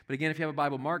But again, if you have a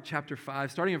Bible, Mark chapter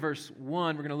 5, starting in verse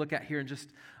 1, we're going to look at here in just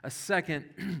a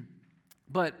second.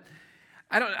 But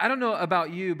I don't know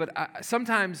about you, but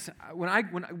sometimes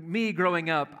when me growing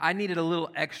up, I needed a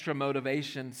little extra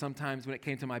motivation sometimes when it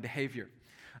came to my behavior.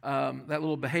 That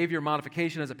little behavior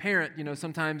modification as a parent,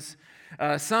 sometimes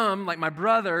some, like my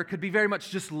brother, could be very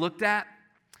much just looked at,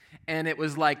 and it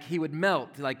was like he would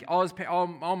melt. Like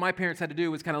all my parents had to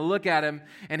do was kind of look at him,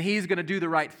 and he's going to do the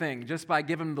right thing just by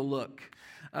giving him the look.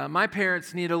 My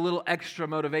parents needed a little extra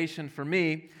motivation for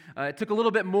me. It took a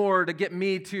little bit more to get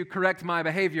me to correct my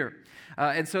behavior.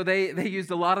 And so they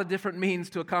used a lot of different means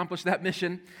to accomplish that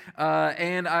mission.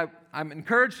 And I'm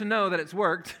encouraged to know that it's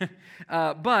worked.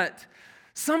 But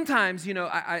sometimes,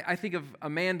 I think of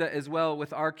Amanda as well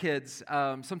with our kids.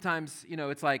 Sometimes,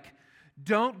 it's like,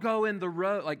 don't go in the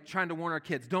road, like trying to warn our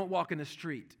kids, don't walk in the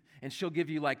street. And she'll give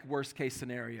you like worst case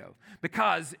scenario.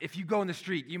 Because if you go in the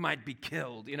street, you might be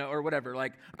killed, or whatever.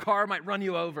 Like a car might run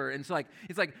you over. And it's like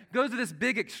goes to this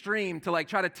big extreme to like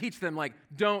try to teach them like,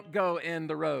 don't go in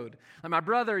the road. Like my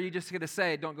brother, you just get to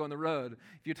say, don't go in the road.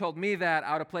 If you told me that,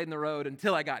 I would have played in the road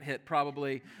until I got hit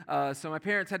probably. So my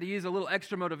parents had to use a little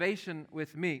extra motivation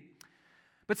with me.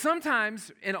 But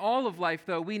sometimes in all of life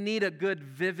though, we need a good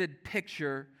vivid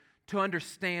picture to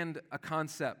understand a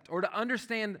concept or to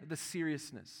understand the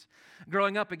seriousness.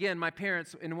 Growing up, again, my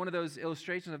parents, in one of those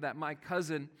illustrations of that, my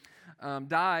cousin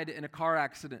died in a car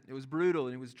accident. It was brutal,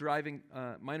 and he was driving,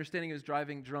 my understanding, he was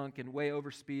driving drunk and way over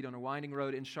speed on a winding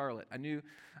road in Charlotte. I knew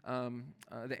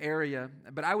the area,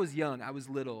 but I was young. I was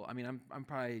little. I mean, I'm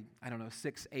probably,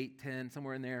 6, 8, 10,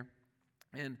 somewhere in there.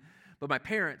 But my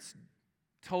parents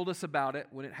told us about it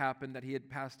when it happened, that he had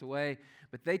passed away,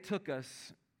 but they took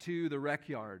us to the rec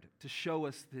yard to show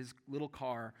us his little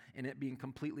car and it being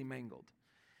completely mangled.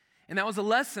 And that was a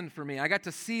lesson for me. I got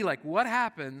to see like what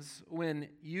happens when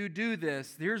you do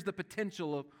this. Here's the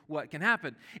potential of what can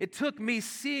happen. It took me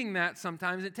seeing that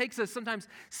sometimes. It takes us sometimes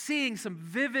seeing some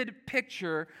vivid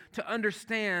picture to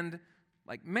understand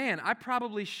like, man, I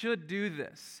probably should do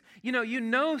this. You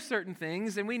know certain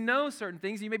things, and we know certain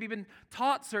things. You maybe been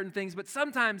taught certain things, but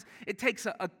sometimes it takes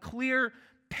a clear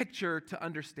picture to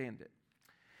understand it.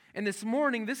 And this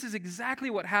morning, this is exactly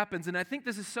what happens, and I think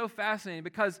this is so fascinating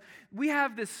because we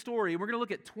have this story, and we're going to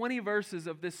look at 20 verses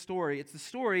of this story. It's the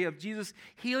story of Jesus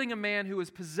healing a man who was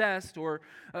possessed or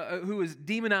who was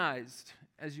demonized,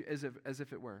 as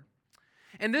if it were.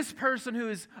 And this person who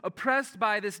is oppressed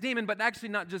by this demon, but actually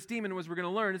not just demon, as we're going to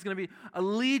learn, it's going to be a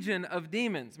legion of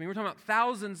demons. I mean, we're talking about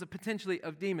thousands potentially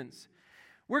of demons.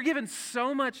 We're given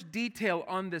so much detail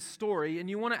on this story, and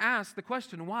you want to ask the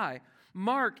question, why?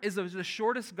 Mark is the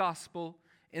shortest gospel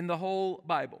in the whole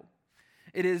Bible.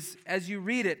 It is, as you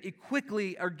read it, you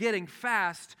quickly are getting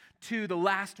fast to the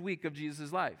last week of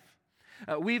Jesus' life.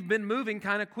 We've been moving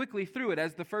kind of quickly through it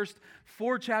as the first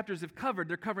 4 chapters have covered.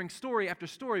 They're covering story after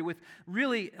story with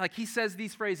really, like he says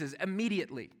these phrases,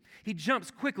 immediately. He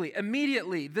jumps quickly.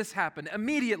 Immediately this happened.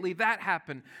 Immediately that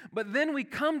happened. But then we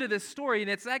come to this story and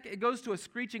it's like it goes to a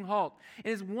screeching halt. It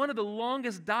is one of the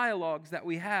longest dialogues that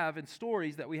we have and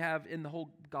stories that we have in the whole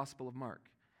Gospel of Mark.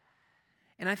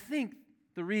 And I think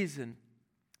the reason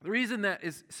that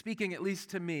is speaking at least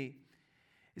to me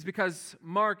is because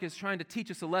Mark is trying to teach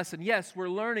us a lesson. Yes, we're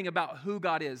learning about who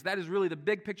God is. That is really the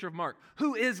big picture of Mark.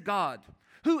 Who is God?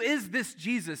 Who is this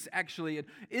Jesus actually? And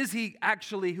is he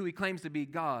actually who he claims to be,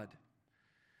 God?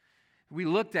 We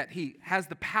looked at he has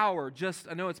the power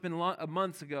I know it's been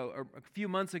months ago or a few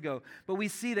months ago, but we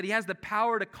see that he has the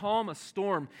power to calm a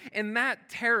storm, and that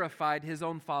terrified his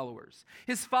own followers.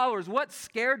 His followers, what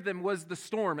scared them was the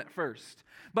storm at first,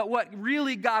 but what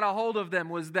really got a hold of them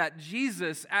was that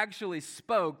Jesus actually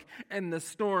spoke and the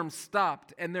storm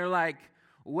stopped, and they're like,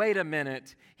 wait a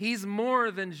minute, he's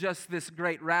more than just this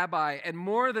great rabbi and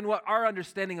more than what our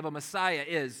understanding of a Messiah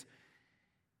is.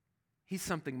 He's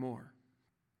something more.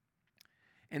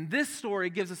 And this story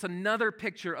gives us another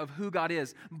picture of who God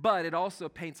is, but it also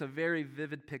paints a very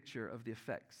vivid picture of the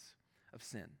effects of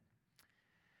sin.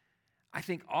 I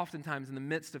think oftentimes in the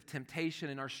midst of temptation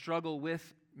and our struggle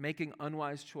with making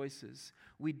unwise choices,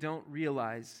 we don't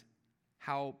realize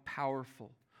how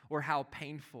powerful or how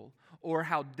painful or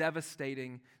how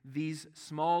devastating these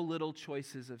small little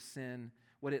choices of sin,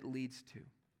 what it leads to.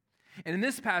 And in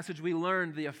this passage, we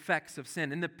learn the effects of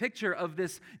sin. In the picture of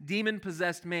this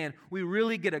demon-possessed man, we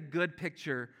really get a good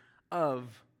picture of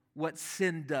what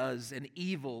sin does and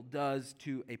evil does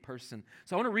to a person.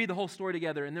 So I want to read the whole story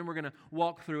together, and then we're going to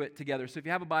walk through it together. So if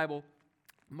you have a Bible,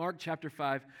 Mark chapter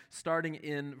 5, starting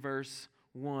in verse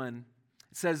 1,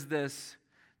 it says this: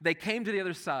 they came to the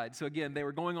other side. So again, they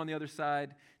were going on the other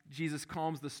side. Jesus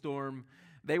calms the storm.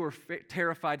 They were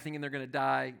terrified, thinking they're going to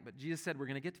die. But Jesus said, we're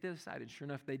going to get to the other side. And sure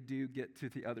enough, they do get to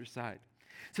the other side.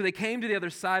 So they came to the other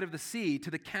side of the sea,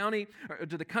 to the country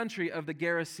of the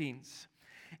Gerasenes.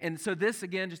 And so this,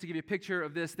 again, just to give you a picture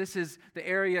of this is the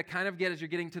area kind of as you're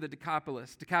getting to the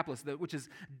Decapolis, which is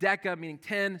Deca, meaning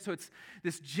 10. So it's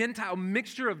this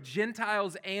mixture of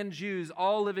Gentiles and Jews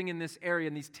all living in this area,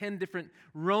 in these 10 different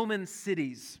Roman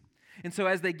cities. And so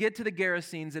as they get to the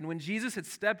Gerasenes, and when Jesus had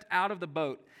stepped out of the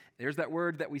boat, there's that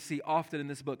word that we see often in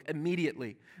this book,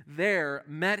 immediately, there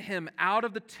met him out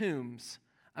of the tombs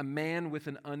a man with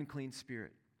an unclean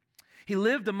spirit. He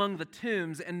lived among the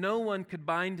tombs, and no one could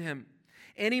bind him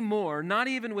anymore, not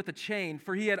even with a chain,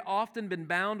 for he had often been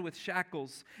bound with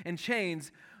shackles and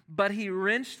chains, but he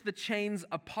wrenched the chains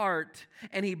apart,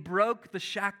 and he broke the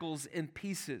shackles in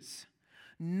pieces.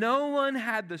 No one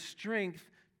had the strength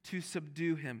to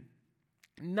subdue him.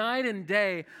 Night and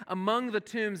day, among the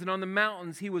tombs and on the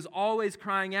mountains, he was always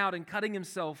crying out and cutting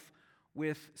himself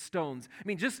with stones. I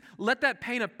mean, just let that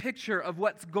paint a picture of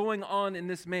what's going on in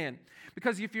this man.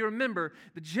 Because if you remember,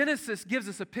 the Genesis gives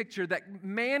us a picture that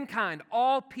mankind,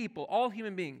 all people, all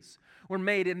human beings, were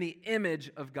made in the image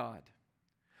of God.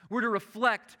 We're to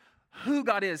reflect who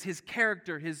God is, his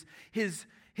character, his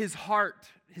heart,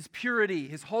 his purity,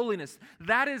 his holiness.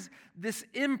 That is this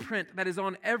imprint that is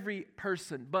on every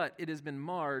person, but it has been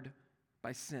marred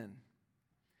by sin.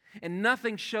 And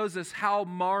nothing shows us how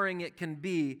marring it can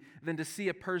be than to see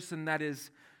a person that is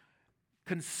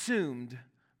consumed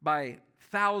by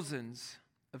thousands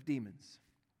of demons.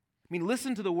 I mean,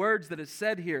 listen to the words that is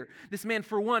said here. This man,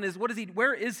 for one,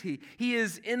 where is he? He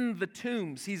is in the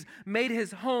tombs. He's made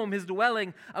his home, his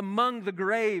dwelling among the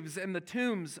graves and the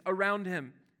tombs around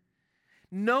him.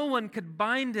 No one could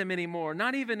bind him anymore,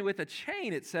 not even with a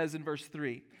chain, it says in verse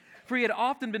 3. For he had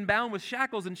often been bound with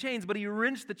shackles and chains, but he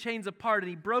wrenched the chains apart and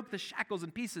he broke the shackles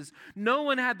in pieces. No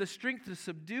one had the strength to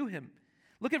subdue him.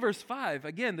 Look at verse 5.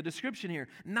 Again, the description here.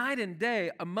 Night and day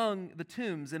among the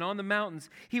tombs and on the mountains,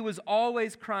 he was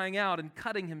always crying out and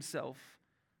cutting himself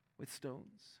with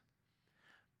stones,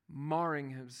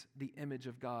 marring the image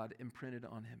of God imprinted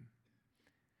on him.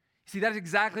 See, that's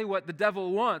exactly what the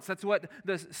devil wants. That's what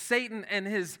Satan and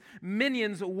his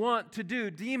minions want to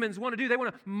do. Demons want to do. They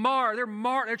want to mar.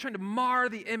 They're trying to mar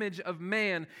the image of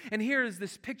man. And here is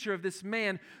this picture of this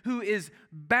man who is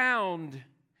bound.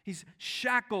 He's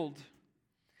shackled.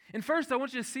 And first, I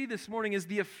want you to see this morning is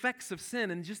the effects of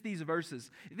sin in just these verses.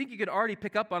 I think you could already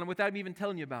pick up on them without me even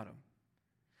telling you about them.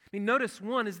 I mean, notice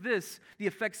one is this, the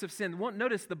effects of sin.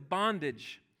 Notice the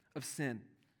bondage of sin.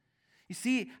 You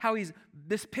see how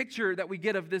this picture that we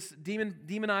get of this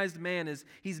demonized man is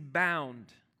he's bound.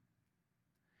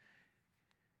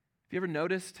 Have you ever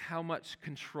noticed how much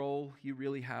control you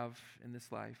really have in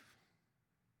this life?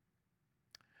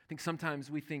 I think sometimes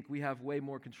we think we have way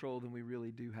more control than we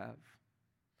really do have.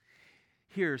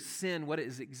 Here, sin,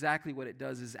 exactly what it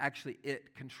does is actually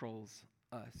it controls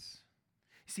us.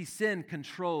 You see, sin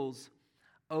controls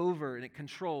over and it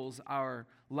controls our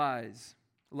lives.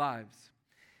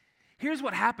 Here's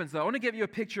what happens, though. I want to give you a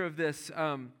picture of this.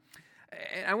 And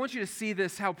I want you to see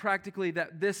this, how practically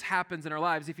that this happens in our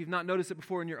lives. If you've not noticed it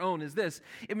before in your own, is this.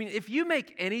 I mean, if you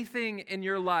make anything in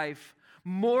your life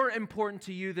more important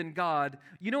to you than God,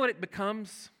 you know what it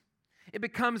becomes? It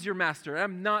becomes your master.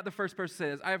 I'm not the first person to say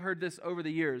this. I've heard this over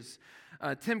the years.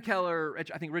 Tim Keller,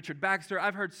 I think Richard Baxter,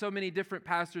 I've heard so many different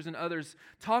pastors and others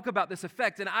talk about this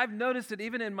effect, and I've noticed it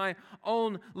even in my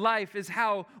own life, is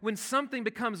how when something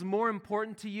becomes more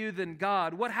important to you than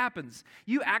God, what happens?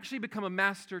 You actually become a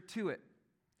master to it.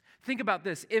 Think about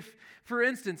this. If, for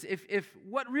instance, if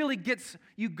what really gets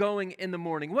you going in the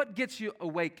morning, what gets you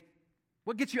awake,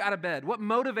 what gets you out of bed, what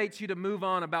motivates you to move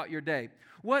on about your day,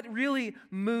 what really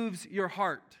moves your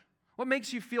heart, what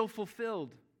makes you feel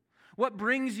fulfilled, what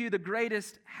brings you the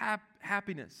greatest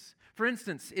happiness? For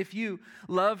instance, if you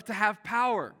love to have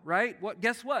power, right?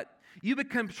 Guess what? You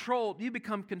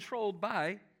become controlled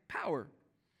by power.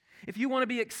 If you want to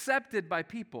be accepted by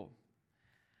people,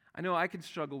 I know I can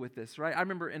struggle with this, right? I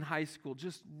remember in high school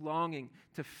just longing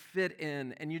to fit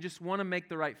in, and you just want to make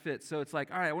the right fit. So it's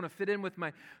like, all right, I want to fit in with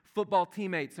my football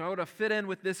teammates, and I want to fit in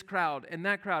with this crowd and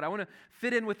that crowd. I want to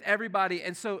fit in with everybody,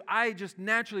 and so I just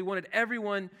naturally wanted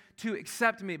everyone to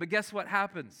accept me. But guess what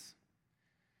happens?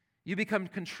 You become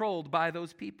controlled by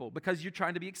those people because you're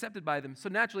trying to be accepted by them. So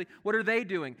naturally, what are they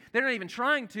doing? They're not even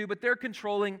trying to, but they're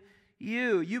controlling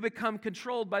you. You become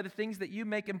controlled by the things that you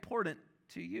make important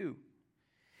to you.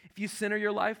 If you center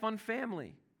your life on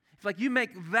family, it's like you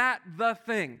make that the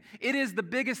thing. It is the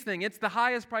biggest thing. It's the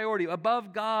highest priority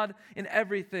above God in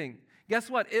everything. Guess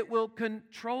what? It will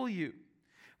control you.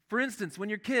 For instance, when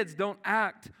your kids don't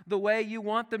act the way you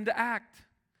want them to act.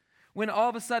 When all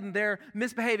of a sudden they're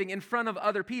misbehaving in front of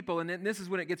other people, and this is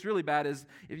when it gets really bad, is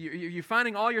if you're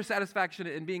finding all your satisfaction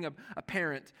in being a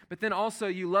parent, but then also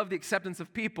you love the acceptance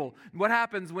of people. What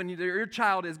happens when your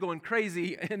child is going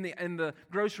crazy in the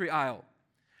grocery aisle?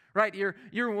 Right? You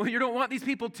don't want these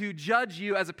people to judge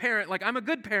you as a parent, like, I'm a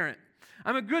good parent.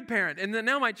 I'm a good parent, and then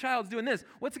now my child's doing this.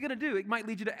 What's it going to do? It might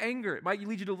lead you to anger. It might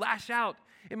lead you to lash out.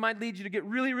 It might lead you to get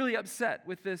really, really upset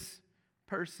with this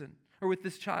person or with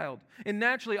this child. And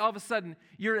naturally, all of a sudden,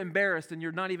 you're embarrassed and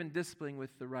you're not even disciplining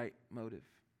with the right motive.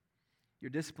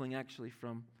 You're disciplining actually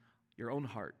from your own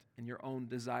heart and your own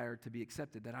desire to be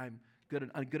accepted, that I'm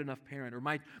a good enough parent, or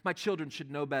my children should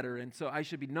know better, and so I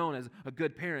should be known as a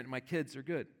good parent, and my kids are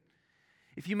good.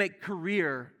 If you make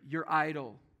career your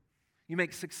idol, you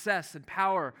make success and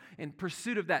power in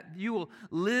pursuit of that, you will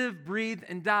live, breathe,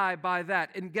 and die by that.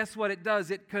 And guess what it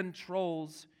does? It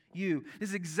controls you. This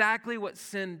is exactly what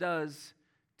sin does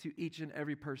to each and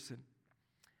every person.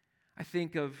 I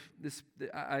think of this,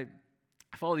 I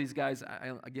follow these guys.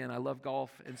 I love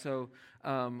golf. And so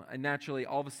I naturally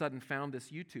all of a sudden found this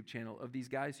YouTube channel of these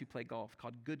guys who play golf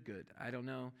called Good Good. I don't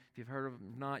know if you've heard of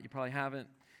them or not. You probably haven't.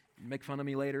 Make fun of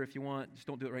me later if you want. Just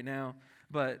don't do it right now.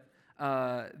 But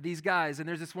these guys, and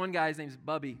there's this one guy, his name's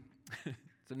Bubby.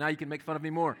 So now you can make fun of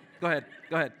me more. Go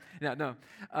ahead. No.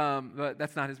 But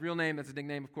that's not his real name. That's a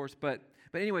nickname, of course. But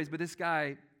this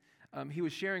guy, he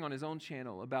was sharing on his own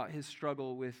channel about his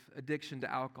struggle with addiction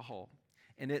to alcohol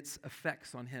and its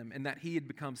effects on him, and that he had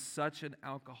become such an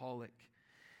alcoholic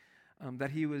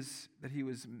that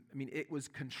it was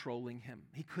controlling him.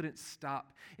 He couldn't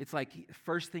stop. It's like the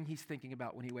first thing he's thinking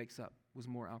about when he wakes up was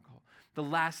more alcohol. The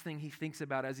last thing he thinks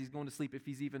about as he's going to sleep, if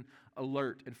he's even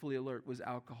alert and fully alert, was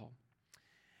alcohol.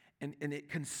 And it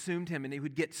consumed him, and he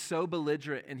would get so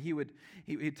belligerent, and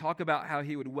he'd talk about how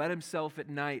he would wet himself at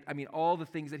night. I mean, all the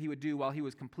things that he would do while he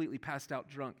was completely passed out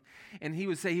drunk. And he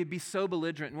would say he'd be so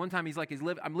belligerent. And one time he's like,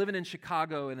 I'm living in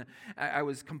Chicago, and I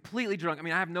was completely drunk. I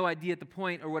mean, I have no idea at the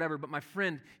point or whatever, but my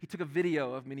friend, he took a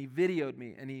video of me, and he videoed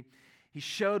me, and he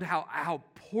showed how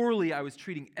poorly I was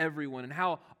treating everyone, and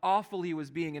how awful he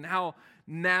was being, and how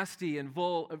nasty and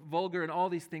vulgar and all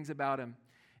these things about him.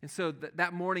 And so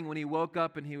that morning when he woke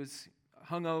up and he was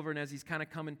hungover, and as he's kind of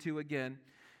coming to again,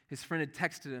 his friend had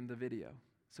texted him the video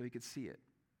so he could see it.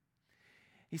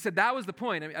 He said that was the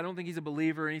point. I mean, I don't think he's a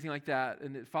believer or anything like that,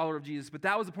 and a follower of Jesus, but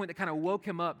that was the point that kind of woke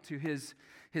him up to his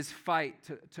fight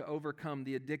to overcome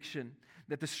the addiction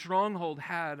that the stronghold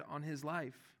had on his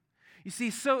life. You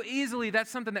see, so easily that's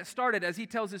something that started, as he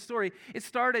tells his story, it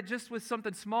started just with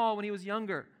something small when he was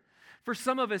younger. For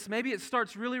some of us, maybe it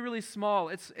starts really, really small.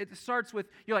 It starts with,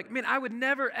 you're like, man, I would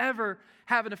never, ever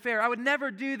have an affair. I would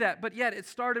never do that. But yet it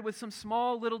started with some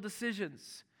small little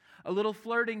decisions. A little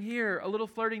flirting here, a little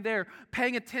flirting there,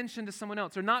 paying attention to someone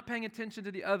else or not paying attention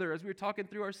to the other, as we were talking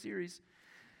through our series.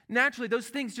 Naturally, those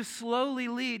things just slowly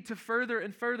lead to further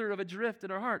and further of a drift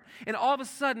in our heart. And all of a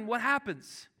sudden, what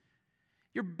happens?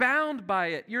 You're bound by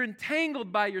it. You're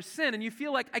entangled by your sin, and you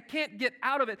feel like I can't get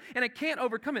out of it, and I can't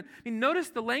overcome it. I mean, notice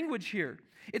the language here.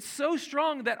 It's so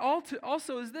strong that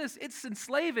also is this. It's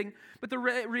enslaving, but the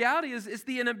reality is it's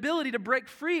the inability to break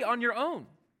free on your own.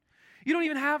 You don't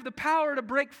even have the power to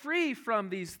break free from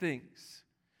these things.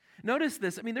 Notice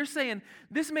this. I mean, they're saying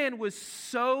this man was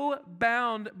so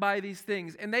bound by these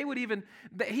things, and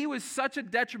that he was such a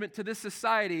detriment to this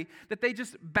society that they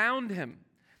just bound him.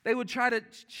 They would try to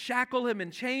shackle him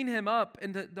and chain him up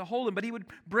and to hold him, but he would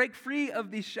break free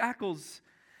of these shackles,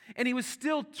 and he was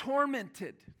still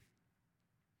tormented,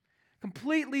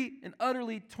 completely and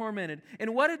utterly tormented.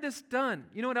 And what had this done?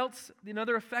 You know what else?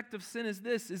 Another effect of sin is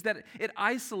that it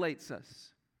isolates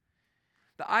us.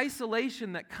 The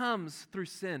isolation that comes through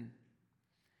sin.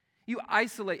 You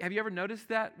isolate. Have you ever noticed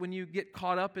that? When you get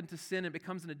caught up into sin, it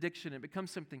becomes an addiction, it becomes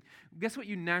something. Guess what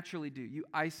you naturally do? You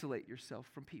isolate yourself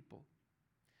from people.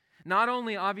 Not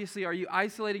only, obviously, are you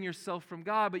isolating yourself from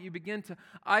God, but you begin to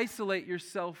isolate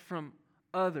yourself from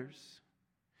others.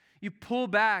 You pull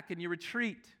back and you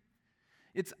retreat.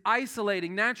 It's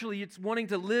isolating. Naturally, it's wanting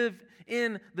to live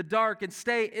in the dark and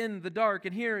stay in the dark.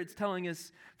 And here it's telling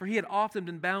us, for he had often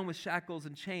been bound with shackles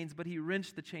and chains, but he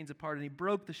wrenched the chains apart and he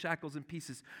broke the shackles in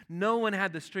pieces. No one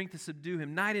had the strength to subdue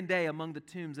him. Night and day among the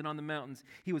tombs and on the mountains,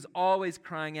 he was always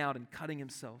crying out and cutting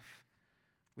himself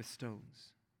with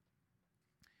stones.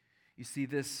 You see,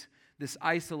 this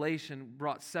isolation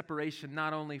brought separation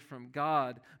not only from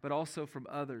God, but also from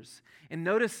others. And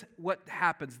notice what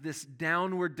happens, this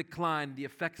downward decline, the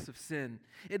effects of sin.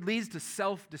 It leads to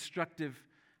self-destructive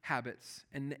habits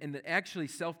and actually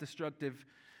self-destructive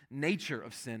nature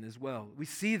of sin as well. We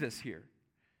see this here.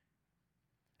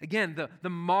 Again, the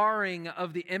marring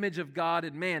of the image of God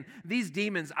in man. These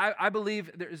demons, I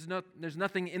believe there's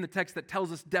nothing in the text that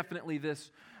tells us definitely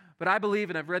this, but I believe,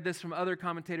 and I've read this from other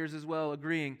commentators as well,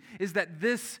 agreeing, is that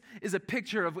this is a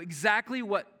picture of exactly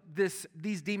what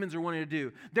these demons are wanting to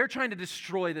do. They're trying to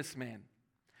destroy this man.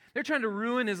 They're trying to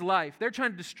ruin his life. They're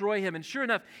trying to destroy him. And sure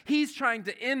enough, he's trying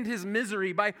to end his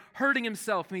misery by hurting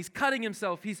himself, and he's cutting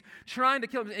himself. He's trying to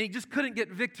kill him, and he just couldn't get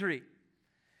victory.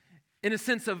 In a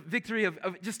sense of victory of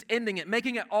just ending it,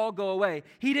 making it all go away.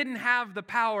 He didn't have the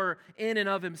power in and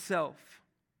of himself.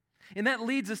 And that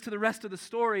leads us to the rest of the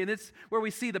story, and it's where we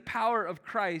see the power of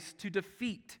Christ to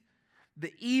defeat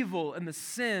the evil and the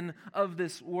sin of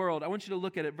this world. I want you to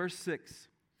look at it, verse 6.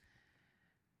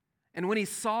 And when he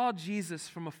saw Jesus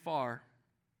from afar,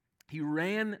 he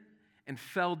ran and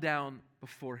fell down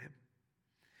before him.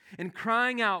 And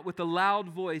crying out with a loud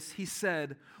voice, he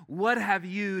said, "What have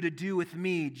you to do with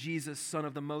me, Jesus, Son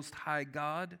of the Most High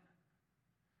God?"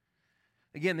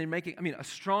 Again, they're making, a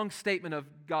strong statement of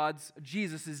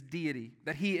Jesus' deity,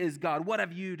 that he is God. What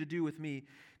have you to do with me,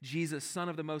 Jesus, Son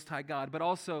of the Most High God? But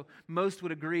also, most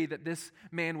would agree that this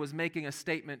man was making a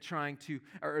statement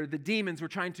or the demons were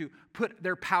trying to put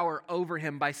their power over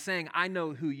him by saying, "I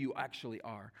know who you actually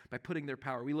are," by putting their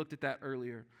power. We looked at that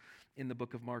earlier in the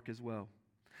book of Mark as well.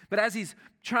 But as he's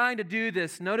trying to do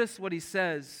this, notice what he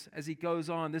says as he goes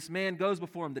on. This man goes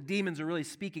before him. The demons are really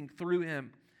speaking through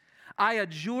him. "I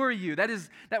adjure you."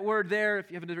 That word there, if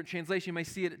you have a different translation, you may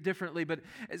see it differently, but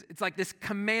it's like this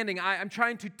commanding. I'm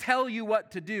trying to tell you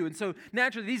what to do. And so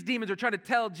naturally, these demons are trying to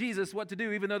tell Jesus what to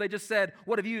do, even though they just said,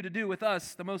 "What have you to do with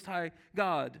us, the Most High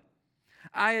God?"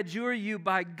 "I adjure you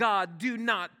by God, do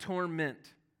not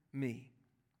torment me."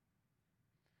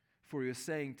 For he was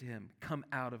saying to him, "Come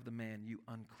out of the man, you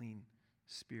unclean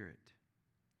spirit."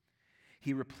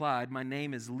 He replied, "My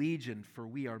name is Legion, for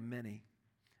we are many."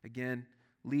 Again,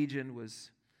 Legion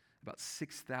was about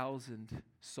 6,000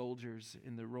 soldiers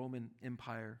in the Roman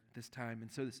Empire at this time. And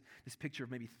so this picture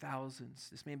of maybe thousands,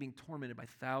 this man being tormented by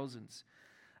thousands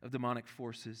of demonic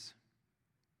forces.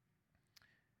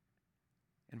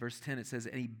 In verse 10 it says,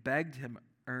 "And he begged him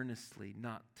earnestly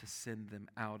not to send them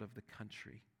out of the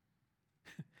country."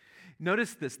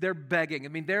 Notice this, they're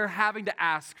begging. They're having to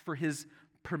ask for his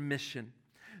permission.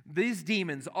 These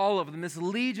demons, all of them, this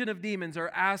legion of demons are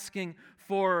asking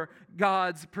for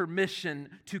God's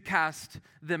permission to cast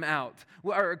them out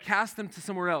or cast them to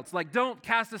somewhere else. Like, don't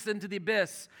cast us into the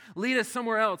abyss. Lead us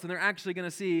somewhere else. And they're actually going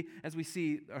to see, as we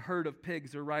see, a herd of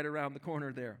pigs are right around the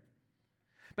corner there.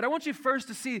 But I want you first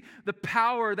to see the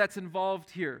power that's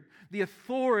involved here, the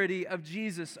authority of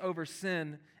Jesus over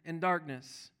sin and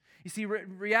darkness. You see,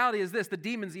 reality is this: the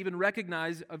demons even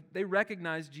recognize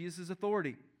Jesus'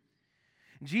 authority.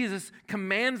 Jesus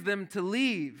commands them to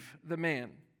leave the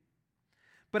man.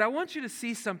 But I want you to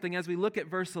see something as we look at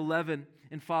verse 11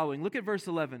 and following. Look at verse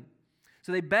 11.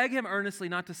 "So they beg him earnestly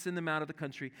not to send them out of the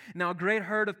country. Now a great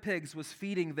herd of pigs was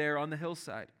feeding there on the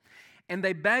hillside. And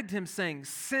they begged him, saying,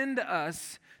 'Send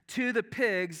us to the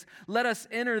pigs, let us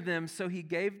enter them.' So he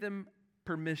gave them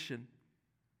permission.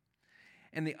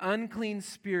 And the unclean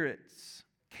spirits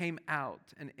came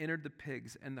out and entered the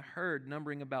pigs, and the herd,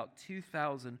 numbering about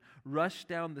 2,000, rushed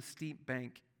down the steep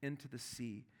bank into the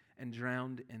sea and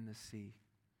drowned in the sea."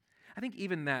 I think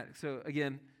even that, so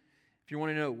again, if you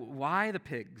want to know why the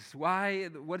pigs,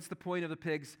 what's the point of the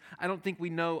pigs? I don't think we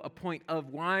know a point of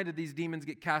why did these demons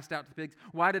get cast out to the pigs?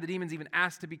 Why did the demons even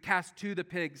ask to be cast to the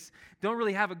pigs? I don't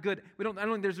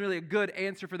think there's really a good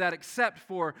answer for that, except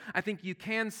for I think you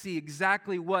can see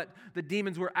exactly what the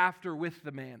demons were after with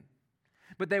the man.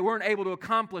 But they weren't able to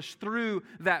accomplish through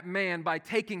that man by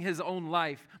taking his own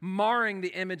life, marring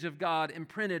the image of God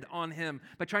imprinted on him,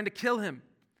 by trying to kill him.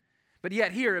 But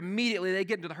yet here, immediately, they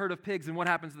get into the herd of pigs, and what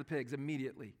happens to the pigs?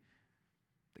 Immediately,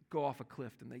 they go off a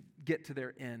cliff, and they get to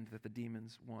their end that the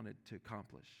demons wanted to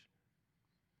accomplish.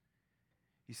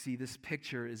 You see, this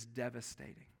picture is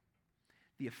devastating.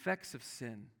 The effects of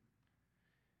sin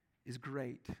is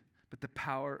great, but the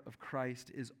power of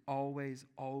Christ is always,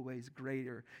 always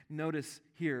greater. Notice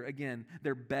here, again,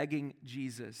 they're begging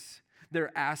Jesus.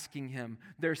 They're asking him.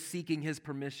 They're seeking his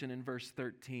permission in verse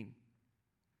 13.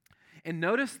 And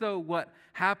notice, though, what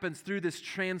happens through this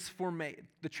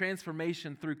the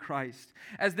transformation through Christ.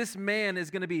 As this man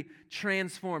is going to be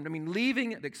transformed.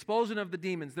 Leaving the expulsion of the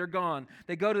demons, they're gone.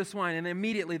 They go to the swine, and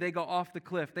immediately they go off the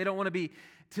cliff. They don't want to be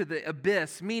to the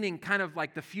abyss, meaning kind of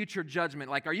like the future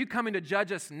judgment. Like, are you coming to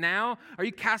judge us now? Are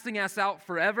you casting us out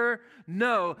forever?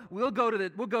 No, we'll go to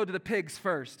the pigs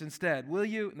first instead. Will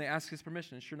you? And they ask his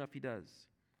permission, and sure enough, he does.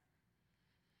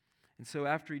 And so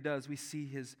after he does, we see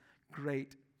his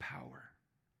great power.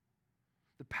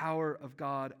 the power of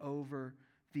God over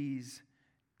these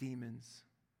demons.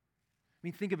 I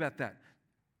mean, think about that.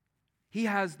 He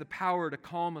has the power to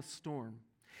calm a storm.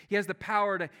 He has the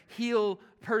power to heal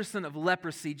a person of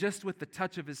leprosy just with the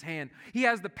touch of his hand. He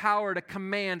has the power to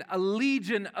command a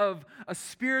legion of a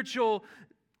spiritual,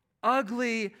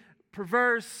 ugly,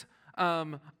 perverse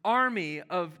army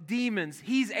of demons.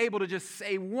 He's able to just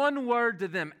say one word to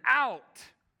them, out,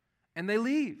 and they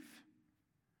leave.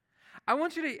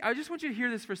 I just want you to hear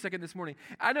this for a second this morning.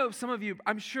 I know some of you,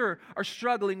 I'm sure, are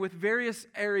struggling with various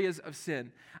areas of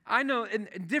sin. I know in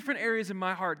different areas of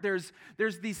my heart, there's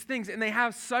these things, and they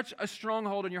have such a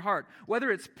stronghold in your heart. Whether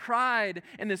it's pride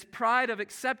and this pride of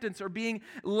acceptance or being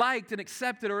liked and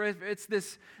accepted, or if it's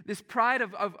this pride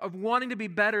of wanting to be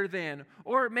better than,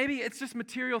 or maybe it's just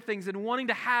material things and wanting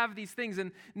to have these things,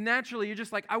 and naturally you're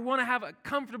just like, I want to have a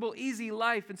comfortable, easy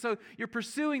life, and so you're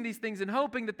pursuing these things and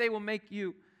hoping that they will make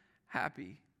you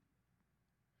happy.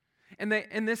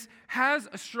 And this has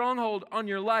a stronghold on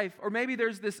your life, or maybe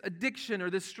there's this addiction or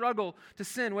this struggle to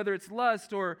sin, whether it's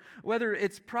lust or whether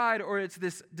it's pride or it's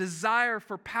this desire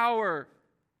for power.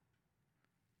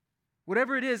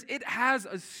 Whatever it is, it has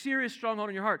a serious stronghold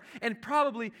on your heart. And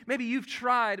probably, maybe you've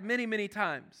tried many, many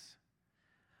times.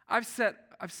 I've sat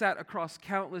across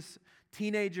countless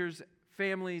teenagers,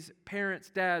 families, parents,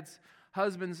 dads,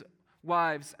 husbands,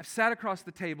 wives. I've sat across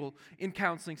the table in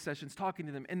counseling sessions talking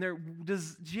to them, and their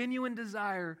genuine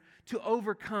desire to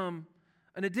overcome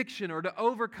an addiction or to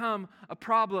overcome a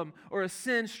problem or a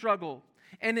sin struggle.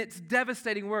 And it's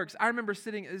devastating works. I remember this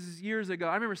is years ago,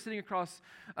 I remember sitting across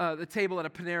the table at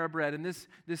a Panera Bread, and this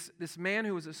man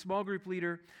who was a small group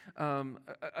leader,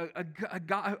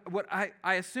 what I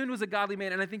assumed was a godly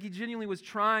man, and I think he genuinely was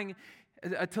trying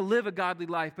to live a godly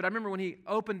life. But I remember when he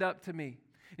opened up to me,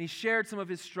 and he shared some of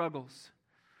his struggles.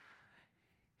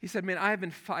 He said, man, I have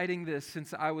been fighting this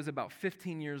since I was about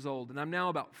 15 years old, and I'm now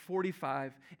about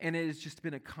 45, and it has just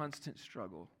been a constant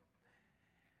struggle.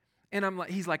 And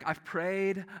he's like, I've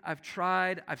prayed, I've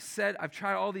tried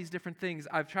all these different things.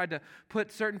 I've tried to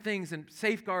put certain things and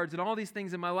safeguards and all these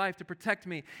things in my life to protect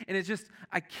me, and it's just,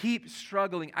 I keep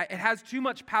struggling. It has too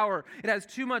much power. It has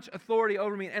too much authority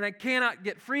over me, and I cannot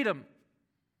get freedom.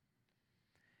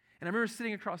 And I remember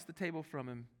sitting across the table from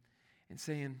him and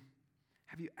saying,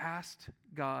 have you asked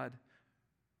God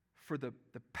for the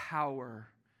power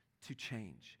to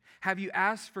change? Have you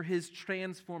asked for His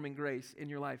transforming grace in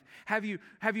your life? Have you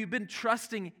been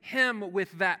trusting Him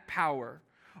with that power?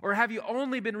 Or have you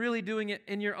only been really doing it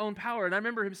in your own power? And I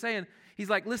remember him saying,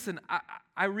 he's like, listen,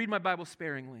 I read my Bible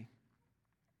sparingly.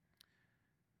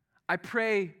 I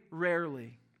pray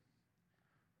rarely.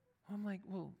 I'm like,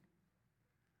 well,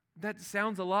 that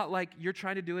sounds a lot like you're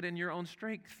trying to do it in your own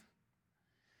strength.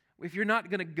 If you're not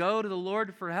going to go to the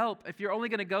Lord for help, if you're only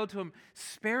going to go to Him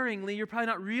sparingly, you're probably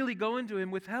not really going to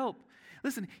Him with help.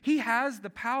 Listen, He has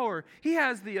the power. He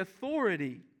has the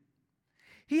authority.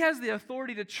 He has the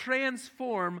authority to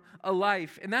transform a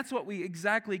life. And that's what we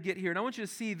exactly get here. And I want you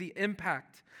to see the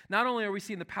impact. Not only are we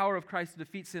seeing the power of Christ to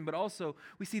defeat sin, but also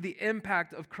we see the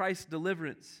impact of Christ's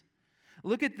deliverance.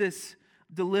 Look at this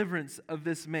deliverance of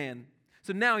this man.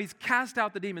 So now he's cast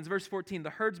out the demons. Verse 14, the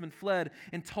herdsmen fled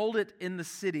and told it in the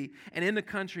city and in the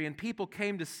country, and people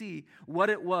came to see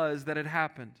what it was that had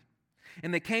happened.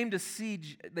 And they came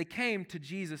to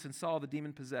Jesus and saw the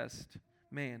demon-possessed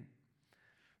man,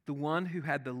 the one who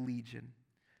had the legion,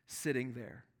 sitting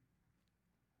there,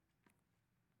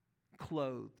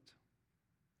 clothed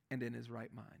and in his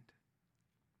right mind.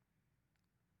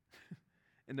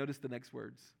 And notice the next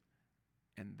words,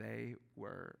 and they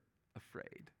were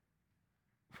afraid.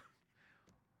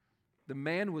 The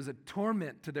man was a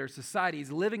torment to their society.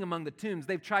 He's living among the tombs.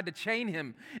 They've tried to chain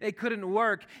him. It couldn't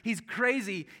work. He's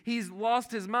crazy. He's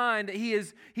lost his mind.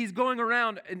 He's going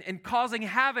around and causing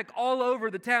havoc all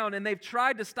over the town, and they've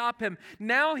tried to stop him.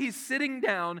 Now he's sitting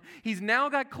down. He's now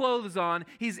got clothes on.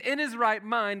 He's in his right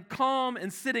mind, calm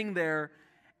and sitting there,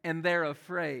 and they're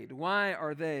afraid. Why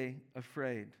are they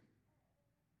afraid?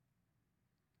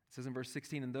 It says in verse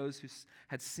 16, and those who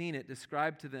had seen it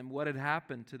described to them what had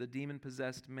happened to the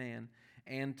demon-possessed man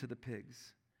and to the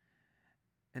pigs.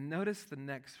 And notice the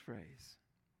next phrase.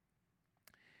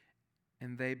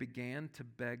 And they began to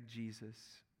beg Jesus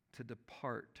to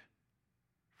depart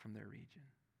from their region.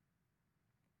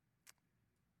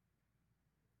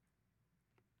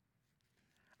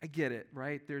 I get it,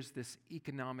 right? There's this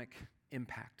economic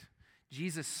impact.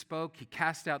 Jesus spoke, He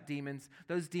cast out demons.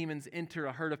 Those demons enter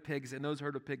a herd of pigs, and those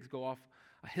herd of pigs go off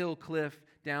a hill cliff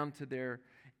down to their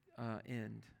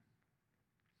end.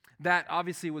 That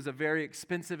obviously was a very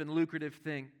expensive and lucrative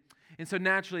thing. And so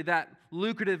naturally, that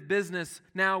lucrative business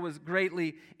now was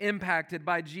greatly impacted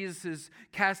by Jesus'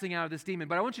 casting out of this demon.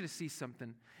 But I want you to see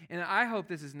something, and I hope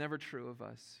this is never true of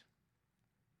us,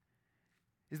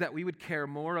 is that we would care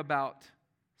more about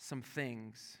some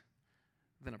things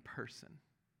than a person.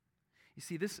 You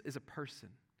see, this is a person.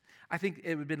 I think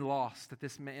it would have been lost that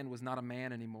this man was not a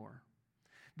man anymore.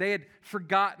 They had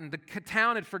forgotten, the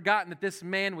town had forgotten that this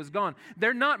man was gone.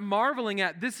 They're not marveling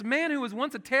at this man who was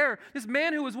once a terror, this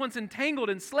man who was once entangled,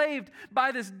 enslaved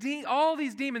by all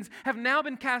these demons have now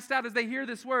been cast out as they hear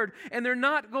this word. And they're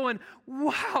not going,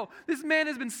 wow, this man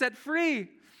has been set free.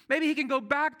 Maybe he can go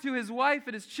back to his wife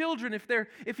and his children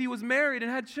if he was married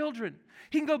and had children.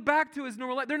 He can go back to his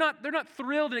normal life. They're not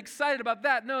thrilled and excited about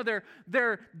that. No,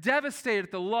 they're devastated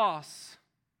at the loss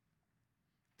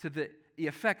to the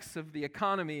effects of the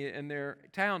economy in their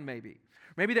town, maybe.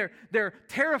 Maybe they're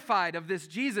terrified of this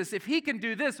Jesus. If he can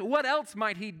do this, what else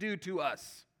might he do to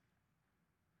us?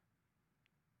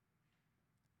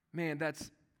 Man, that's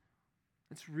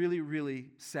really, really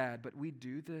sad, but we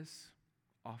do this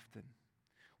often.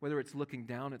 Whether it's looking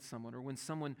down at someone or when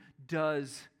someone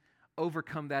does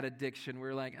overcome that addiction,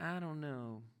 we're like, I don't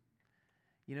know.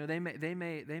 You know, they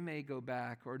may go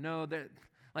back, or no,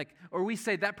 or we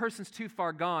say that person's too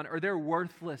far gone, or they're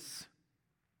worthless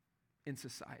in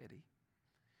society.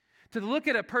 To look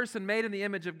at a person made in the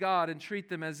image of God and treat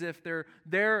them as if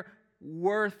they're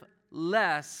worth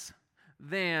less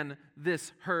than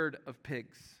this herd of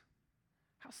pigs.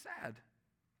 How sad.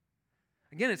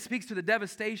 Again, it speaks to the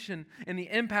devastation and the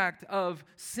impact of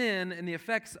sin and the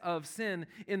effects of sin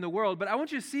in the world. But I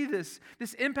want you to see this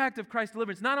impact of Christ's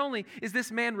deliverance. Not only is this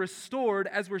man restored,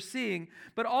 as we're seeing,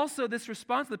 but also this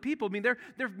response of the people. I mean,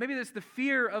 maybe there's the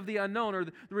fear of the unknown,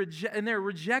 and they're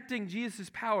rejecting Jesus'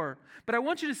 power. But I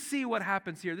want you to see what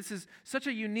happens here. This is such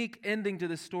a unique ending to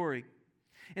this story.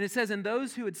 And it says, and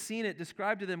those who had seen it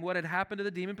described to them what had happened to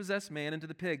the demon-possessed man and to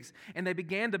the pigs. And they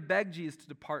began to beg Jesus to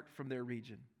depart from their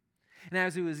region. And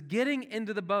as he was getting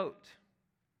into the boat,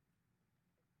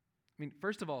 I mean,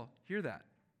 first of all, hear that.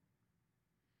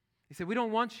 He said, we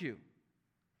don't want you.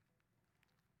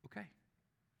 Okay.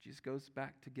 Jesus goes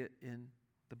back to get in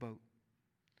the boat.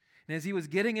 And as he was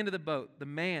getting into the boat, the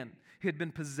man who had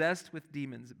been possessed with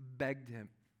demons begged him.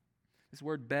 This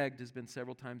word begged has been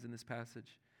several times in this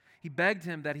passage. He begged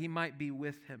him that he might be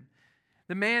with him.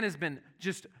 The man has been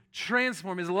just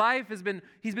transformed. His life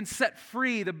he's been set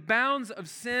free. The bounds of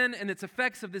sin and its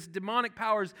effects of this demonic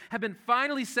powers have been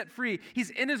finally set free. He's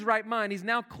in his right mind. He's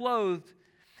now clothed.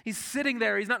 He's sitting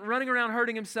there. He's not running around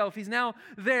hurting himself. He's now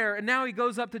there. And now he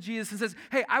goes up to Jesus and says,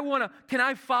 hey, can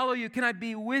I follow you? Can I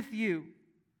be with you?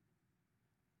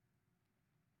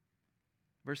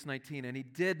 Verse 19, and he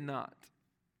did not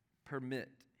permit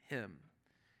him.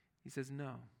 He says,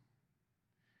 no,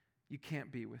 you can't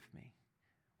be with me.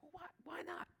 Why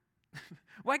not?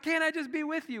 Why can't I just be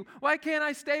with you? Why can't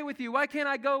I stay with you? Why can't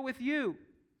I go with you?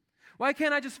 Why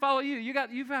can't I just follow you?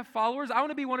 You have followers. I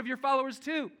want to be one of your followers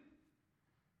too.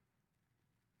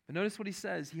 But notice what he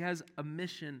says. He has a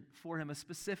mission for him, a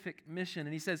specific mission.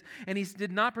 And he says, and he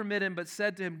did not permit him, but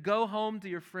said to him, go home to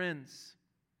your friends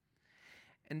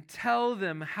and tell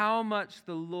them how much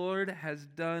the Lord has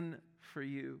done for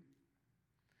you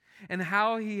and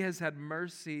how he has had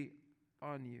mercy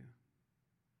on you.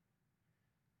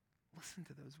 Listen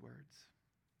to those words.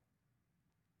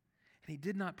 And he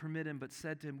did not permit him, but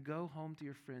said to him, go home to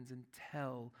your friends and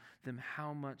tell them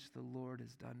how much the Lord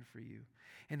has done for you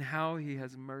and how he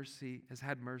has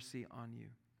had mercy on you.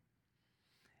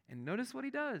 And notice what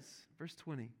he does. Verse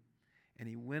 20. And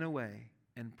he went away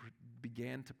and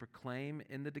began to proclaim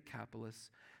in the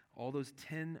Decapolis, all those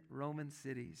 10 Roman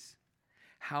cities,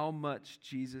 how much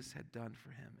Jesus had done for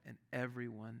him, and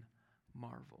everyone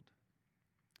marveled.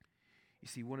 You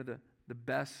see, one of the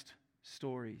best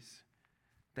stories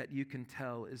that you can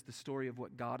tell is the story of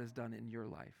what God has done in your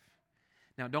life.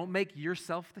 Now, don't make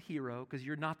yourself the hero, because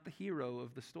you're not the hero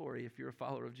of the story if you're a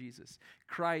follower of Jesus.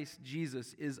 Christ,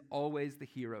 Jesus, is always the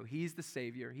hero. He's the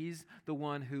Savior. He's the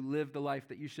one who lived the life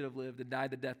that you should have lived and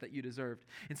died the death that you deserved.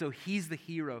 And so he's the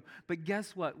hero. But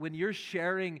guess what? When you're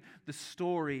sharing the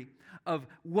story of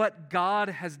what God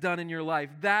has done in your life,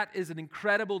 that is an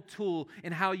incredible tool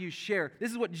in how you share.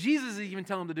 This is what Jesus is even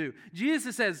telling them to do.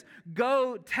 Jesus says,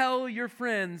 go tell your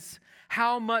friends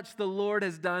how much the Lord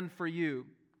has done for you.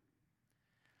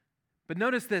 But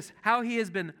notice this, how he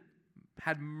has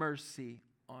had mercy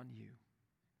on you.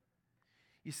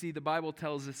 You see, the Bible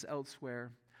tells us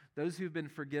elsewhere, those who've been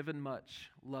forgiven much,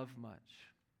 love much.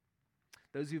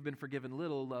 Those who've been forgiven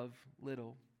little, love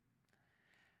little.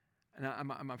 And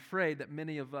I'm afraid that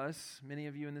many of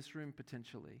you in this room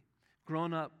potentially,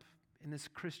 grown up in this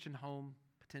Christian home,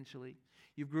 potentially.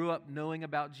 You grew up knowing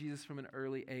about Jesus from an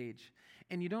early age,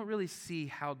 and you don't really see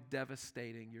how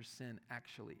devastating your sin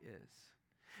actually is.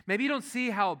 Maybe you don't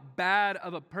see how bad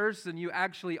of a person you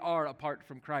actually are apart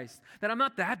from Christ. That I'm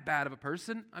not that bad of a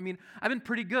person. I mean, I've been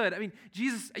pretty good. I mean,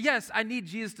 Jesus, yes, I need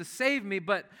Jesus to save me,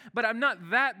 but I'm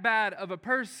not that bad of a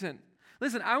person.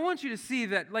 Listen, I want you to see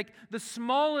that, like, the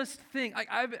smallest thing,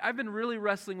 I've been really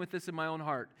wrestling with this in my own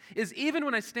heart, is even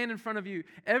when I stand in front of you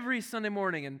every Sunday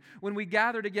morning and when we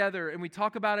gather together and we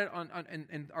talk about it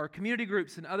in our community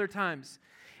groups and other times,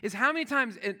 is how many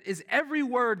times is every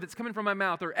word that's coming from my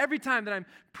mouth, or every time that I'm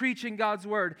preaching God's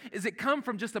word, is it come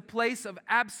from just a place of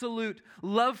absolute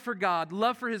love for God,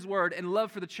 love for His word, and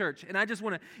love for the church. And I just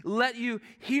want to let you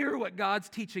hear what God's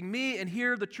teaching me and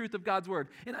hear the truth of God's word.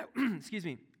 And excuse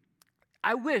me,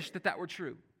 I wish that were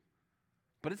true,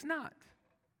 but it's not.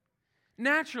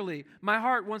 Naturally, my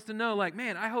heart wants to know, like,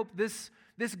 man, I hope this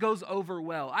goes over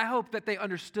well. I hope that they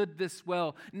understood this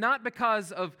well, not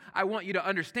because of I want you to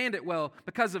understand it well,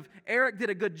 because of Eric did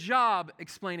a good job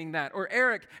explaining that, or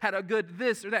Eric had a good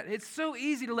this or that. It's so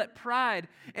easy to let pride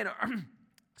and,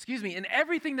 in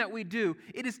everything that we do,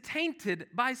 it is tainted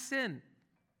by sin.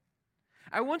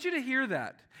 I want you to hear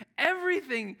that.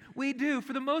 Everything we do,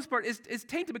 for the most part, is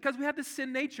tainted because we have this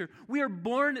sin nature. We are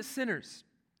born sinners.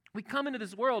 We come into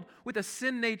this world with a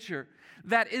sin nature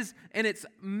that is, and it's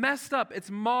messed up, it's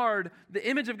marred. The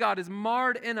image of God is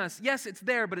marred in us. Yes, it's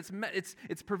there, but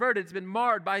it's perverted. It's been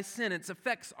marred by sin. Its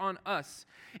effects on us.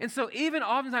 And so even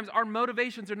oftentimes our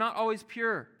motivations are not always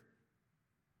pure.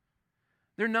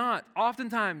 They're not.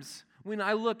 Oftentimes, when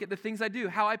I look at the things I do,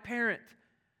 how I parent,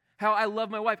 how I love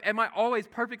my wife, am I always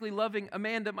perfectly loving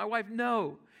Amanda, my wife?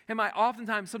 No. Am I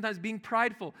sometimes being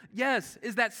prideful? Yes.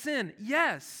 Is that sin?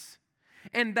 Yes.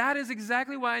 And that is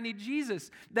exactly why I need Jesus.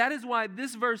 That is why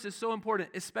this verse is so important,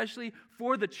 especially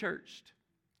for the church.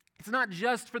 It's not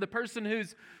just for the person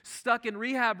who's stuck in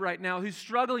rehab right now, who's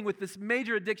struggling with this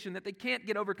major addiction that they can't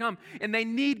get overcome, and they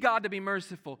need God to be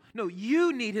merciful. No,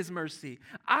 you need His mercy.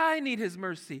 I need His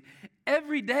mercy.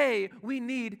 Every day we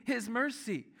need His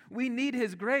mercy. We need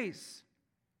His grace.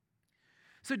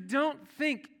 So don't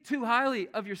think too highly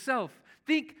of yourself.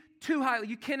 Think too highly.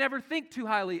 You can never think too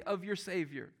highly of your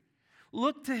Savior.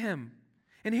 Look to Him.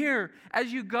 And here,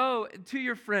 as you go to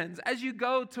your friends, as you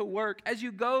go to work, as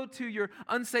you go to your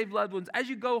unsaved loved ones, as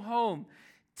you go home,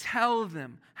 tell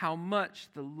them how much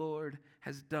the Lord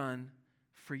has done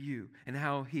for you and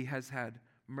how He has had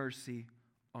mercy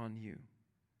on you.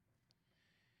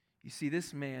 You see,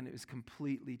 this man is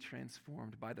completely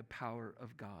transformed by the power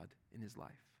of God in his life.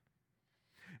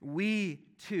 We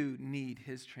too need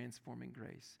His transforming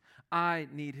grace. I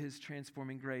need His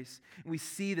transforming grace. And we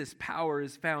see this power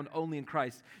is found only in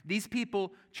Christ. These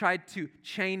people tried to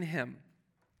chain Him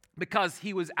because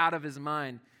He was out of His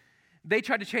mind. They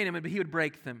tried to chain Him, but He would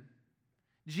break them.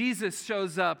 Jesus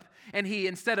shows up, and He,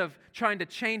 instead of trying to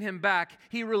chain him back,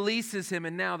 He releases him,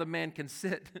 and now the man can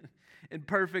sit and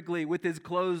perfectly with his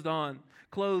clothes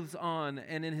on,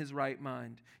 and in his right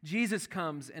mind. Jesus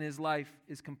comes, and his life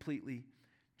is completely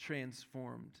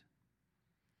transformed.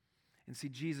 And see,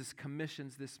 Jesus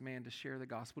commissions this man to share the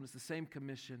gospel. And it's the same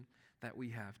commission that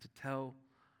we have, to tell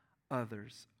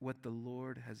others what the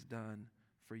Lord has done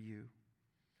for you.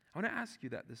 I want to ask you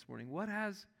that this morning. What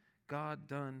has God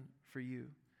done for you?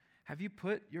 Have you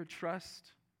put your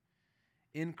trust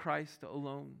in Christ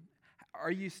alone?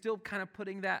 Are you still kind of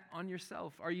putting that on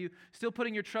yourself? Are you still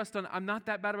putting your trust on, I'm not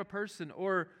that bad of a person,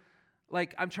 or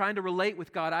like, I'm trying to relate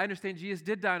with God. I understand Jesus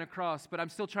did die on a cross, but I'm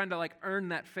still trying to earn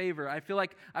that favor. I feel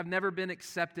like I've never been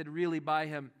accepted really by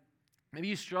Him. Maybe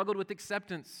you struggled with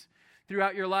acceptance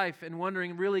throughout your life and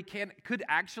wondering, really, could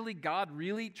actually God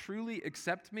really, truly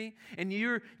accept me? And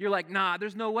you're like, nah,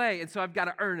 there's no way. And so I've got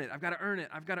to earn it. I've got to earn it.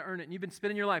 I've got to earn it. And you've been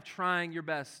spending your life trying your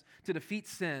best to defeat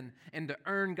sin and to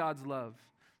earn God's love.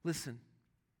 Listen,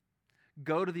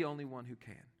 go to the only one who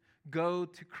can. Go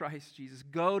to Christ Jesus.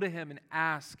 Go to Him and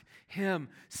ask Him.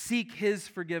 Seek His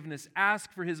forgiveness.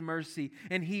 Ask for His mercy,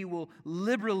 and He will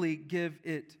liberally give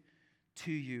it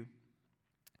to you.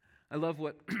 I love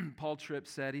what Paul Tripp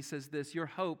said. He says this: your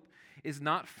hope is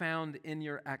not found in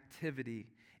your activity.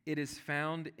 It is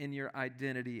found in your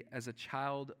identity as a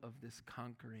child of this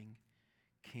conquering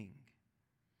King.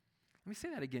 Let me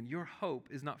say that again. Your hope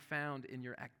is not found in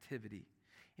your activity,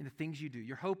 in the things you do.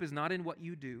 Your hope is not in what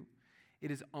you do. It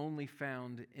is only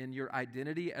found in your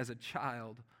identity as a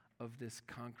child of this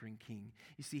conquering King.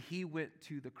 You see, He went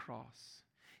to the cross.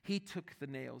 He took the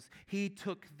nails. He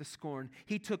took the scorn.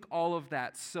 He took all of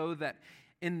that so that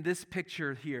in this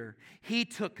picture here, He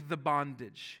took the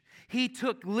bondage. He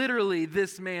took literally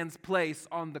this man's place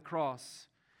on the cross.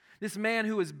 This man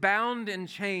who was bound in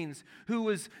chains, who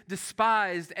was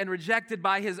despised and rejected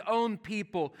by his own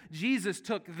people. Jesus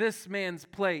took this man's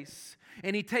place,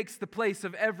 and he takes the place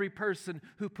of every person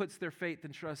who puts their faith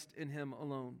and trust in him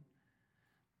alone.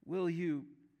 Will you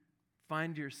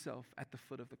find yourself at the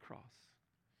foot of the cross,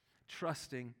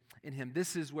 trusting in him?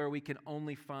 This is where we can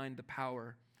only find the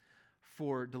power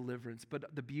for deliverance.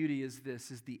 But the beauty is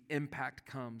this, is the impact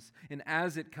comes. And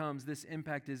as it comes, this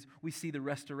impact is we see the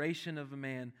restoration of a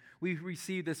man. We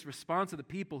receive this response of the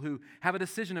people who have a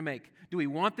decision to make. Do we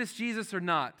want this Jesus or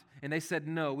not? And they said,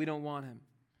 no, we don't want him.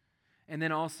 And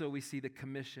then also we see the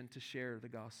commission to share the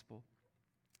gospel.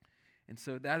 And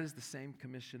so that is the same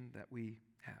commission that we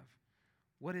have.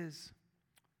 What is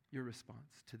your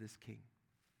response to this king?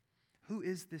 Who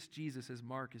is this Jesus, as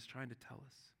Mark is trying to tell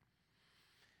us?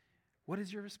 What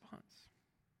is your response?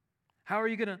 How are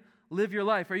you going to live your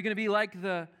life? Are you going to be like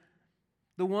the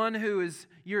one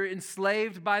you're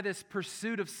enslaved by this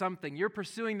pursuit of something? You're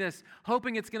pursuing this,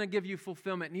 hoping it's going to give you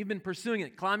fulfillment, and you've been pursuing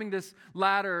it, climbing this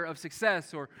ladder of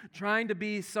success, or trying to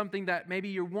be something that maybe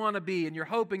you want to be, and you're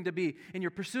hoping to be, and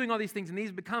you're pursuing all these things, and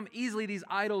these become easily these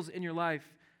idols in your life.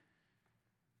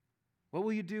 What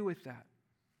will you do with that?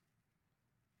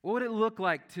 What would it look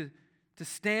like to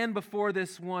stand before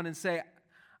this one and say,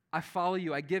 I follow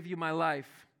you, I give you my life.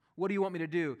 What do you want me to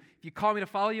do? If you call me to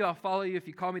follow you, I'll follow you. If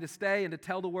you call me to stay and to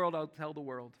tell the world, I'll tell the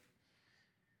world.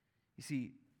 You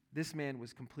see, this man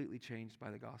was completely changed by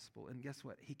the gospel. And guess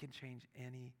what? He can change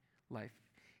any life.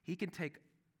 He can take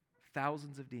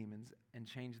thousands of demons and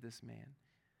change this man.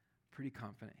 Pretty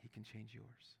confident he can change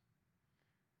yours.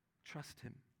 Trust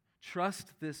him.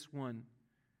 Trust this one.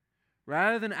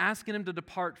 Rather than asking him to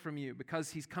depart from you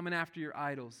because he's coming after your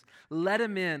idols, let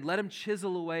him in. Let him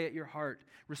chisel away at your heart.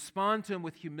 Respond to him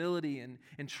with humility and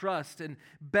trust, and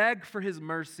beg for his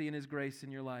mercy and his grace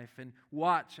in your life, and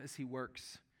watch as he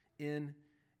works in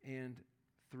and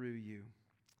through you.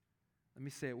 Let me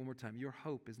say it one more time. Your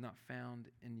hope is not found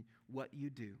in what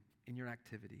you do, in your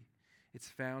activity. It's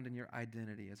found in your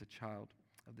identity as a child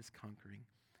of this conquering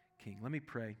King. Let me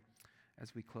pray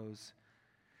as we close.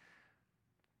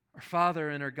 Our Father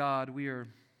and our God, we are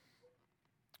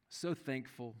so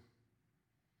thankful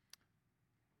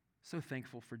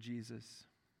for Jesus.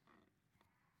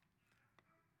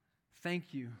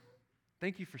 Thank you.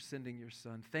 Thank you for sending your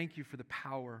Son. Thank you for the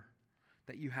power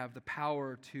that you have, the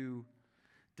power to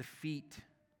defeat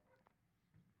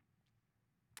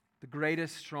the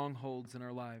greatest strongholds in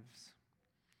our lives.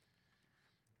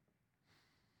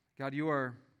 God, you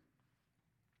are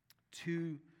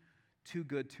too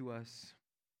good to us.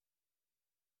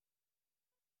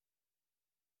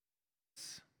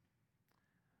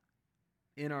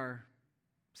 In our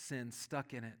sin,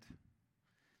 stuck in it,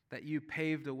 that you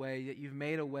paved a way, that you've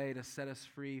made a way to set us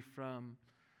free from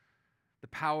the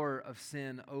power of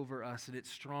sin over us and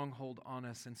its stronghold on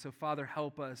us. And so, Father,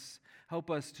 help us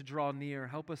to draw near,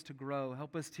 help us to grow,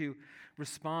 help us to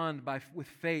respond with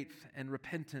faith and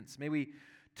repentance. May we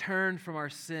turn from our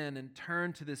sin and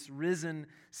turn to this risen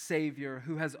Savior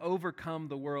who has overcome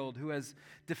the world, who has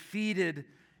defeated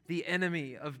the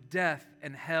enemy of death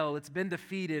and hell. It's been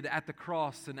defeated at the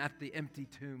cross and at the empty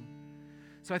tomb.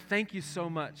 So I thank you so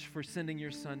much for sending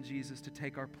your Son, Jesus, to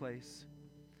take our place.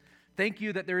 Thank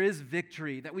you that there is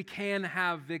victory, that we can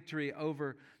have victory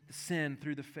over the sin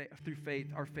through faith,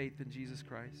 our faith in Jesus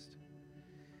Christ.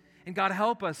 And God,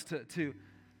 help us to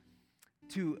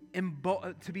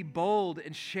be bold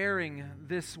in sharing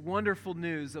this wonderful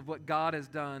news of what God has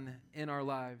done in our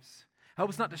lives. Help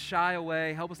us not to shy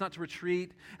away. Help us not to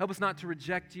retreat. Help us not to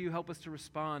reject you. Help us to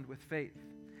respond with faith.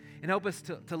 And help us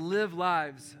to live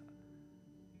lives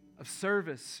of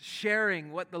service,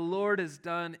 sharing what the Lord has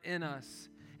done in us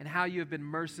and how you have been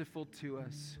merciful to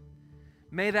us.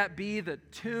 May that be the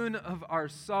tune of our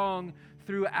song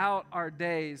throughout our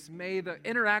days. May the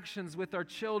interactions with our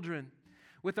children,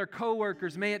 with our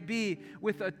coworkers, may it be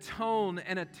with a tone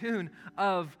and a tune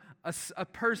of a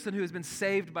person who has been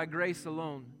saved by grace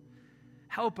alone.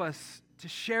 Help us to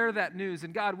share that news.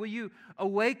 And God, will you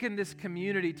awaken this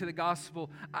community to the gospel?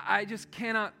 I just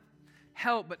cannot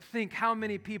help but think how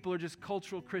many people are just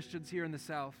cultural Christians here in the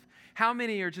South. How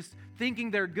many are just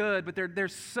thinking they're good, but they're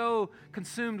so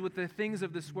consumed with the things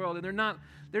of this world, and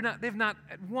they've not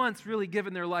at once really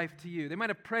given their life to you. They might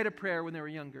have prayed a prayer when they were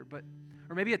younger,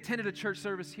 or maybe attended a church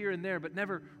service here and there, but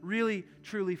never really,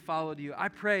 truly followed you. I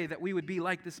pray that we would be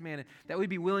like this man, that we'd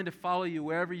be willing to follow you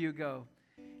wherever you go.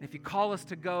 And if you call us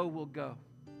to go, we'll go.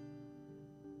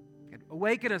 And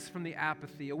awaken us from the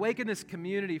apathy. Awaken this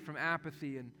community from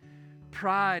apathy and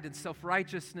pride and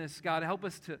self-righteousness. God, help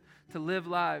us to live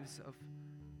lives of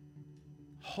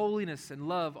holiness and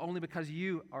love only because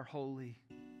you are holy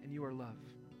and you are love.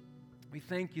 We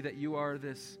thank you that you are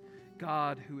this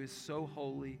God who is so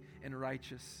holy and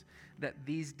righteous that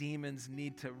these demons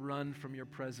need to run from your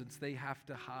presence. They have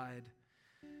to hide.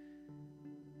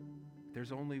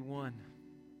 There's only one.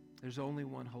 There's only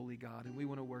one holy God, and we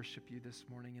want to worship you this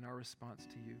morning in our response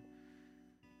to you.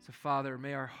 So, Father,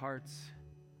 may our hearts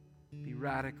be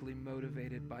radically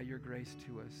motivated by your grace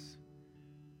to us.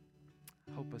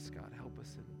 Help us, God. Help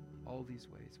us in all these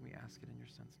ways. We ask it in your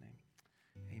Son's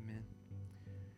name. Amen.